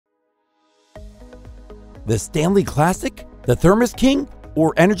The Stanley Classic? The Thermos King?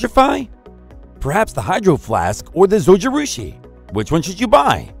 Or Energify? Perhaps the Hydro Flask or the Zojirushi? Which one should you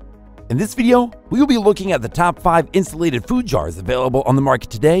buy? In this video, we will be looking at the top 5 insulated food jars available on the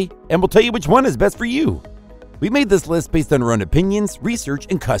market today, and we'll tell you which one is best for you. We made this list based on our own opinions, research,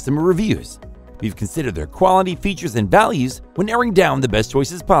 and customer reviews. We've considered their quality, features, and values when narrowing down the best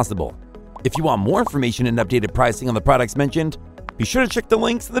choices possible. If you want more information and updated pricing on the products mentioned, be sure to check the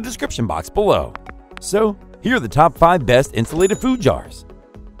links in the description box below. So, here are the top 5 best insulated food jars.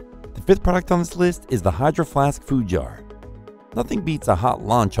 The 5th product on this list is the Hydro Flask Food Jar. Nothing beats a hot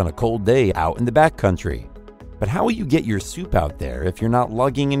lunch on a cold day out in the backcountry. But how will you get your soup out there if you're not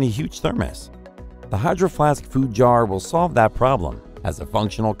lugging in a huge thermos? The Hydro Flask Food Jar will solve that problem as a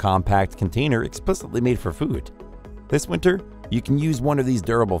functional, compact container explicitly made for food. This winter, you can use one of these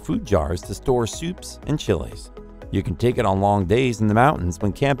durable food jars to store soups and chilies. You can take it on long days in the mountains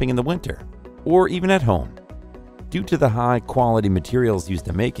when camping in the winter, or even at home. Due to the high-quality materials used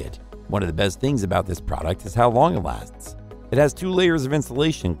to make it, one of the best things about this product is how long it lasts. It has 2 layers of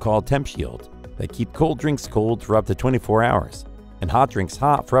insulation called Temp Shield that keep cold drinks cold for up to 24 hours and hot drinks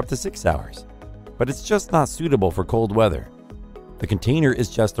hot for up to 6 hours. But it's just not suitable for cold weather. The container is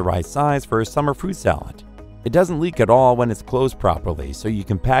just the right size for a summer fruit salad. It doesn't leak at all when it's closed properly, so you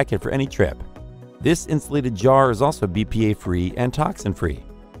can pack it for any trip. This insulated jar is also BPA-free and toxin-free,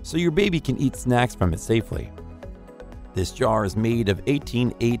 so your baby can eat snacks from it safely. This jar is made of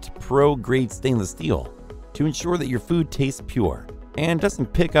 18-8 pro-grade stainless steel to ensure that your food tastes pure and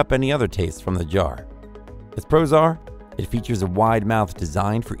doesn't pick up any other tastes from the jar. Its pros are, it features a wide mouth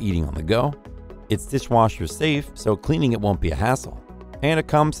design for eating on the go, it's dishwasher safe so cleaning it won't be a hassle, and it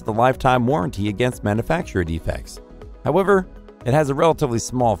comes with a lifetime warranty against manufacturer defects. However, it has a relatively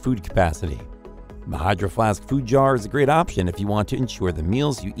small food capacity. The Hydro Flask Food Jar is a great option if you want to ensure the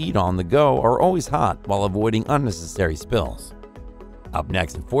meals you eat on the go are always hot while avoiding unnecessary spills. Up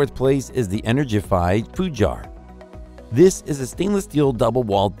next in 4th place is the Energify Food Jar. This is a stainless steel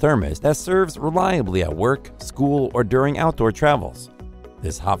double-walled thermos that serves reliably at work, school, or during outdoor travels.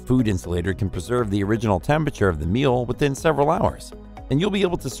 This hot food insulator can preserve the original temperature of the meal within several hours, and you'll be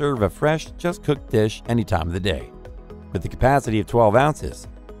able to serve a fresh, just-cooked dish any time of the day. With a capacity of 12 ounces,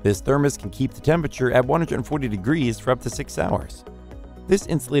 this thermos can keep the temperature at 140 degrees for up to 6 hours. This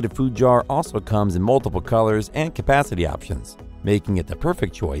insulated food jar also comes in multiple colors and capacity options, making it the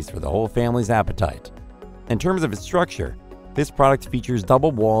perfect choice for the whole family's appetite. In terms of its structure, this product features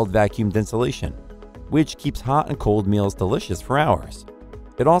double-walled vacuumed insulation, which keeps hot and cold meals delicious for hours.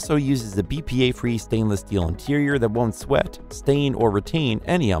 It also uses a BPA-free stainless steel interior that won't sweat, stain, or retain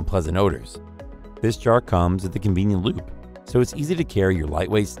any unpleasant odors. This jar comes with a convenient loop, so it's easy to carry your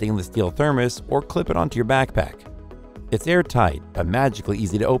lightweight stainless steel thermos or clip it onto your backpack. It's airtight but magically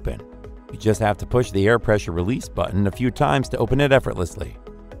easy to open. You just have to push the air pressure release button a few times to open it effortlessly.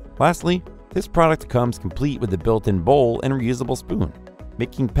 Lastly, this product comes complete with a built-in bowl and reusable spoon,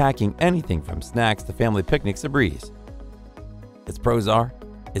 making packing anything from snacks to family picnics a breeze. Its pros are,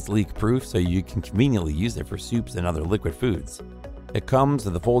 it's leak-proof so you can conveniently use it for soups and other liquid foods. It comes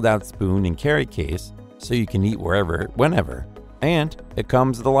with a fold-out spoon and carry case so you can eat wherever, whenever, and it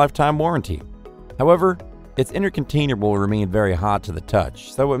comes with a lifetime warranty. However, its inner container will remain very hot to the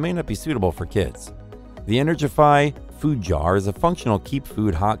touch, so it may not be suitable for kids. The Energify Food Jar is a functional keep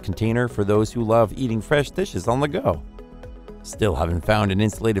food hot container for those who love eating fresh dishes on the go. Still haven't found an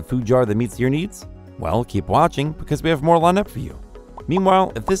insulated food jar that meets your needs? Well, keep watching because we have more lined up for you.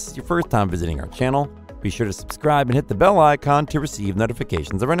 Meanwhile, if this is your first time visiting our channel, be sure to subscribe and hit the bell icon to receive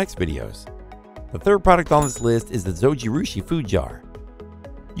notifications of our next videos. The 3rd product on this list is the Zojirushi Food Jar.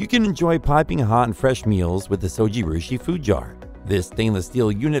 You can enjoy piping hot and fresh meals with the Zojirushi Food Jar. This stainless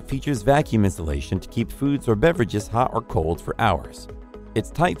steel unit features vacuum insulation to keep foods or beverages hot or cold for hours. Its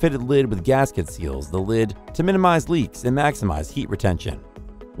tight-fitted lid with gasket seals the lid to minimize leaks and maximize heat retention.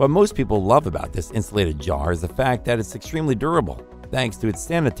 What most people love about this insulated jar is the fact that it's extremely durable, thanks to its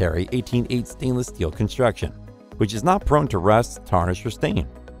sanitary 18-8 stainless steel construction, which is not prone to rust, tarnish, or stain.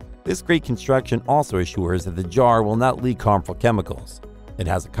 This great construction also assures that the jar will not leak harmful chemicals. It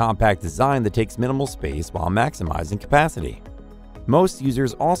has a compact design that takes minimal space while maximizing capacity. Most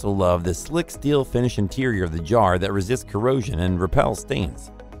users also love the slick steel finish interior of the jar that resists corrosion and repels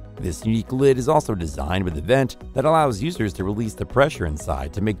stains. This unique lid is also designed with a vent that allows users to release the pressure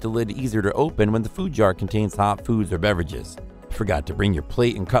inside to make the lid easier to open when the food jar contains hot foods or beverages. Forgot to bring your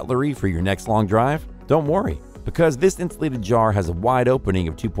plate and cutlery for your next long drive? Don't worry, because this insulated jar has a wide opening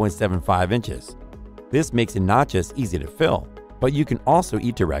of 2.75 inches. This makes it not just easy to fill, but you can also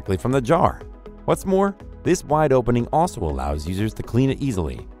eat directly from the jar. What's more, this wide opening also allows users to clean it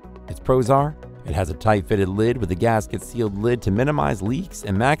easily. Its pros are, It has a tight-fitted lid with a gasket-sealed lid to minimize leaks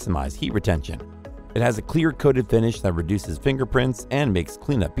and maximize heat retention. It has a clear-coated finish that reduces fingerprints and makes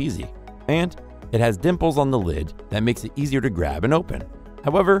cleanup easy. And it has dimples on the lid that makes it easier to grab and open.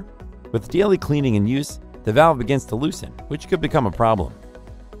 However, with daily cleaning and use, the valve begins to loosen, which could become a problem.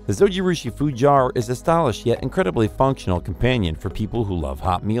 The Zojirushi Food Jar is a stylish yet incredibly functional companion for people who love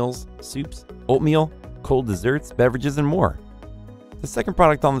hot meals, soups, oatmeal, cold desserts, beverages, and more. The second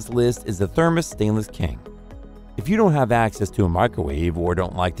product on this list is the THERMOS Stainless King. If you don't have access to a microwave or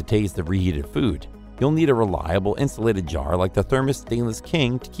don't like the taste of reheated food, you'll need a reliable insulated jar like the THERMOS Stainless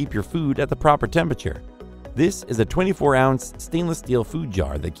King to keep your food at the proper temperature. This is a 24-ounce stainless steel food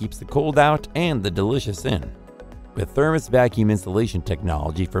jar that keeps the cold out and the delicious in. With THERMOS vacuum insulation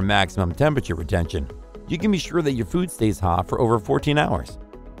technology for maximum temperature retention, you can be sure that your food stays hot for over 14 hours.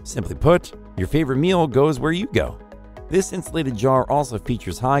 Simply put, your favorite meal goes where you go. This insulated jar also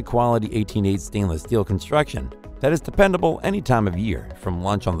features high-quality 18/8 stainless steel construction that is dependable any time of year, from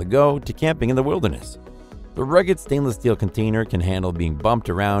lunch on the go to camping in the wilderness. The rugged stainless steel container can handle being bumped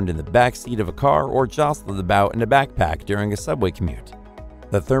around in the back seat of a car or jostled about in a backpack during a subway commute.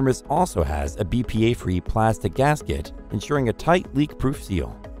 The THERMOS also has a BPA-free plastic gasket, ensuring a tight leak-proof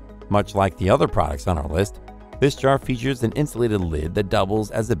seal. Much like the other products on our list, this jar features an insulated lid that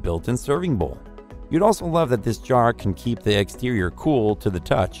doubles as a built-in serving bowl. You'd also love that this jar can keep the exterior cool to the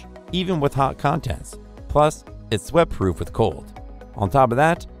touch, even with hot contents. Plus, it's sweat-proof with cold. On top of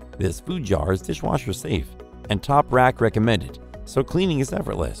that, this food jar is dishwasher safe and top rack recommended, so cleaning is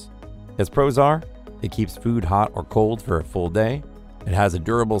effortless. Its pros are, it keeps food hot or cold for a full day, it has a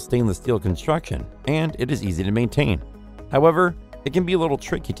durable stainless steel construction, and it is easy to maintain. However, it can be a little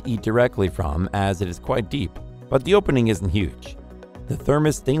tricky to eat directly from as it is quite deep, but the opening isn't huge. The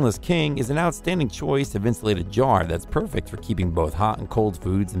THERMOS Stainless King is an outstanding choice of insulated jar that's perfect for keeping both hot and cold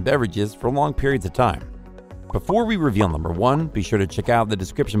foods and beverages for long periods of time. Before we reveal number 1, be sure to check out the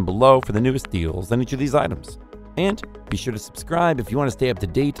description below for the newest deals on each of these items. And be sure to subscribe if you want to stay up to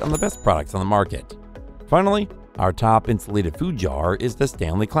date on the best products on the market. Finally, our top insulated food jar is the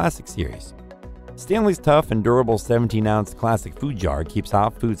Stanley Classic Series. Stanley's tough and durable 17-ounce classic food jar keeps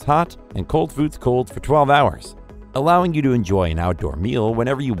hot foods hot and cold foods cold for 12 hours, allowing you to enjoy an outdoor meal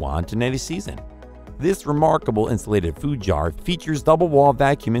whenever you want in any season. This remarkable insulated food jar features double-wall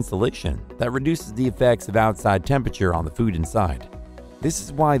vacuum insulation that reduces the effects of outside temperature on the food inside. This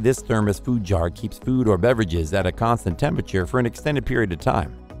is why this THERMOS food jar keeps food or beverages at a constant temperature for an extended period of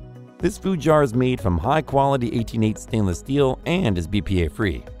time. This food jar is made from high-quality 18/8 stainless steel and is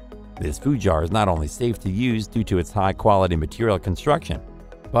BPA-free. This food jar is not only safe to use due to its high-quality material construction,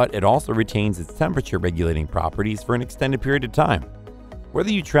 but it also retains its temperature-regulating properties for an extended period of time.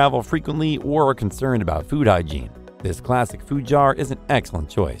 Whether you travel frequently or are concerned about food hygiene, this classic food jar is an excellent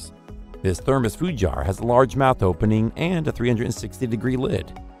choice. This THERMOS food jar has a large mouth opening and a 360-degree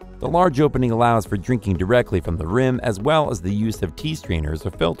lid. The large opening allows for drinking directly from the rim as well as the use of tea strainers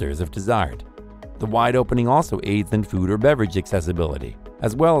or filters if desired. The wide opening also aids in food or beverage accessibility,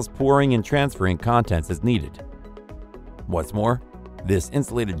 as well as pouring and transferring contents as needed. What's more, this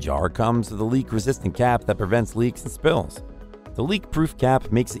insulated jar comes with a leak-resistant cap that prevents leaks and spills. The leak-proof cap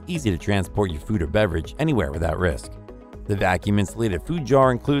makes it easy to transport your food or beverage anywhere without risk. The vacuum-insulated food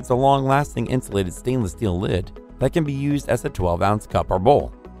jar includes a long-lasting insulated stainless steel lid that can be used as a 12-ounce cup or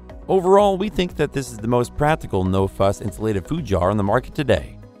bowl. Overall, we think that this is the most practical no-fuss insulated food jar on the market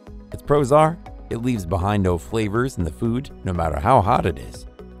today. Its pros are, it leaves behind no flavors in the food, no matter how hot it is.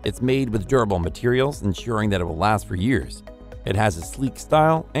 It's made with durable materials, ensuring that it will last for years. It has a sleek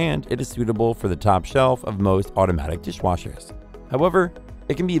style, and it is suitable for the top shelf of most automatic dishwashers. However,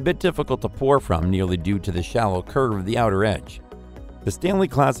 it can be a bit difficult to pour from nearly due to the shallow curve of the outer edge. The Stanley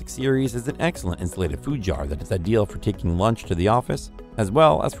Classic Series is an excellent insulated food jar that is ideal for taking lunch to the office, as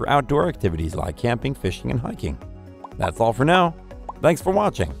well as for outdoor activities like camping, fishing, and hiking. That's all for now. Thanks for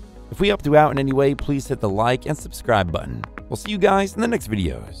watching. If we helped you out in any way, please hit the like and subscribe button. We'll see you guys in the next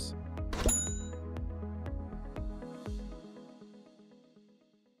videos.